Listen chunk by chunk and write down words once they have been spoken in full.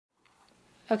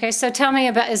Okay, so tell me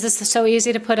about, is this so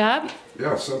easy to put up?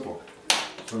 Yeah, simple.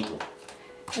 Simple.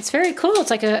 It's very cool. It's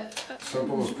like a...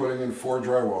 Simple as putting in 4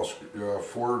 drywall,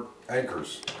 4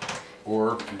 anchors.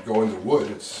 Or if you go into wood,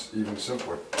 it's even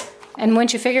simpler. And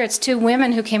once you figure it's 2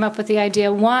 women who came up with the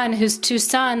idea, one whose 2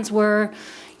 sons were,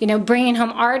 you know, bringing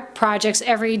home art projects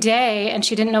every day, and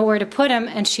she didn't know where to put them,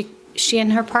 and she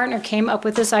and her partner came up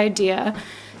with this idea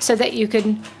so that you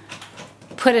could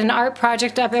put an art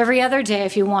project up every other day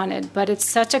if you wanted. But it's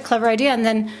such a clever idea. And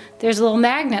then there's little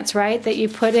magnets, right, that you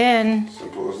put in.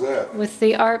 Simple as that. With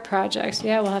the art projects.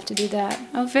 Yeah, we'll have to do that.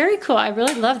 Oh, very cool. I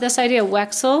really love this idea.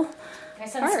 Wexel My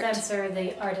son Art. Spencer,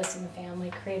 the artist in the family,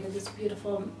 created this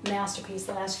beautiful masterpiece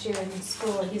last year in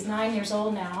school. He's 9 years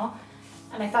old now,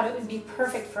 and I thought it would be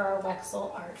perfect for our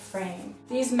Wexel Art frame.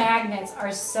 These magnets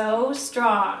are so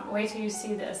strong. Wait till you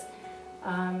see this.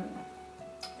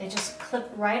 They just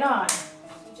clip right on.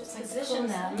 You just position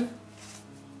them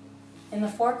in the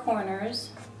 4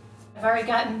 corners. I've already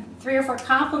gotten 3 or 4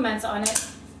 compliments on it,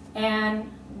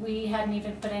 and we hadn't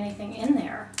even put anything in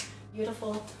there.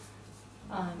 Beautiful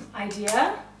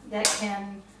idea that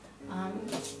can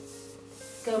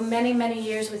go many, many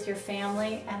years with your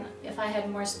family. And if I had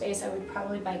more space, I would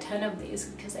probably buy 10 of these,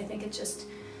 because I think it's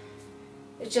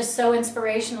just so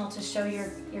inspirational to show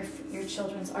your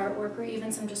children's artwork, or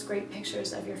even some just great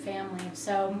pictures of your family.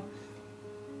 So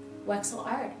Wexel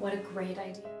Art, what a great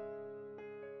idea.